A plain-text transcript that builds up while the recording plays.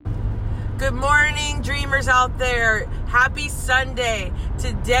Good morning, dreamers out there. Happy Sunday.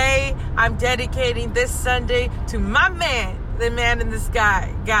 Today, I'm dedicating this Sunday to my man, the man in the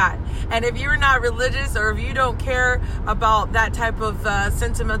sky, God. And if you're not religious or if you don't care about that type of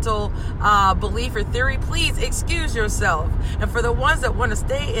sentimental belief or theory, please excuse yourself. And for the ones that want to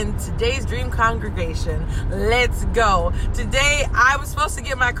stay in today's dream congregation, let's go. Today, I was supposed to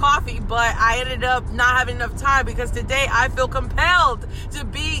get my coffee, but I ended up not having enough time because today I feel compelled to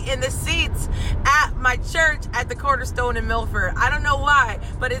be in the seats at my church at the Cornerstone in Milford. I don't know why,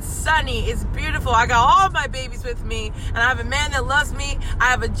 but it's sunny. It's beautiful. I got all my babies with me, and I have a man that loves me. I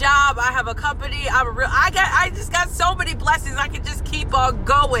have a job. I have a company. I just got so many blessings. I could just keep on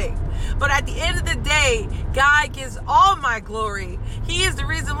going. But at the end of the day, God gives all my glory. He is the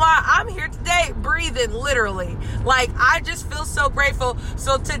reason why I'm here today, breathing literally. Like, I just feel so grateful.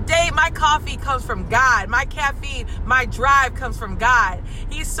 So today, my coffee comes from God. My caffeine, my drive comes from God.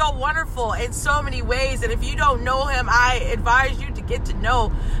 He's so wonderful in so many ways. And if you don't know him, I advise you to get to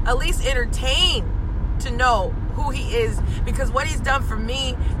know, at least entertain to know who he is, because what he's done for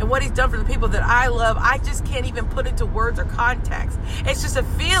me and what he's done for the people that I love, I just can't even put into words or context. It's just a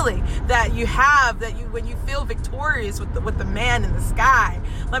feeling that you have, that you, when you feel victorious with the man in the sky.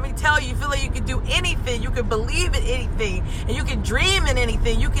 Let me tell you, you feel like you can do anything, you can believe in anything, and you can dream in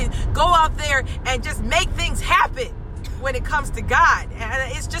anything. You can go out there and just make things happen when it comes to God.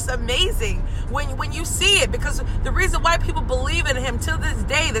 And it's just amazing when you see it, because the reason why people believe in him till this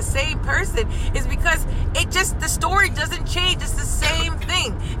day, the same person, is because the story doesn't change. It's the same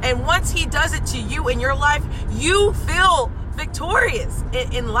thing. And once he does it to you in your life, you feel victorious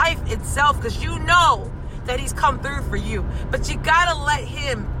in life itself, because you know that he's come through for you. But you gotta let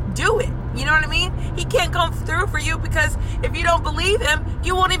him do it. You know what I mean? He can't come through for you, because if you don't believe him,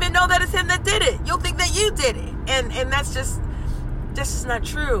 you won't even know that it's him that did it. You'll think that you did it. And that's just not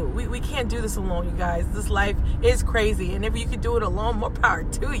true. We can't do this alone, you guys. This life is crazy. And if you can do it alone, more power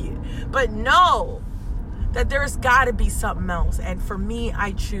to you. But know that there's got to be something else. And for me,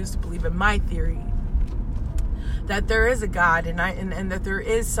 I choose to believe in my theory that there is a God, and that there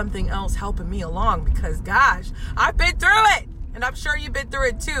is something else helping me along, because gosh, I've been through it. And I'm sure you've been through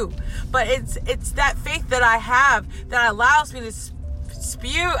it too. But it's that faith that I have that allows me to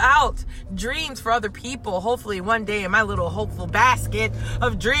spew out dreams for other people. Hopefully one day in my little hopeful basket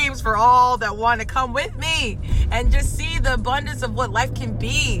of dreams for all that want to come with me, and just see the abundance of what life can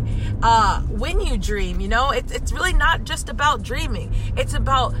be when you dream. You know, it's really not just about dreaming. It's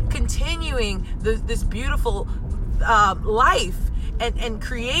about continuing this beautiful life. And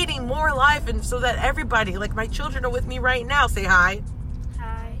creating more life, and so that everybody, like my children are with me right now. Say hi.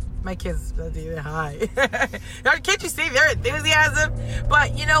 Hi. My kids, hi. Can't you see their enthusiasm?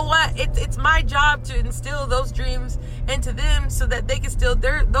 But you know what? It's my job to instill those dreams into them, so that they can instill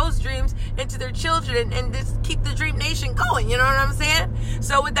those dreams into their children, and just keep the Dream Nation going. You know what I'm saying?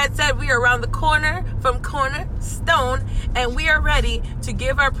 So with that said, we are around the corner from Cornerstone, and we are ready to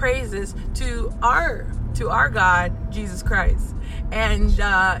give our praises to our God, Jesus Christ. And,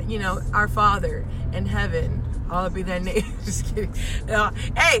 our Father in heaven, all be their name. Just kidding.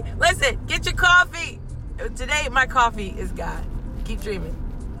 Hey, listen, get your coffee. Today, my coffee is God. Keep dreaming.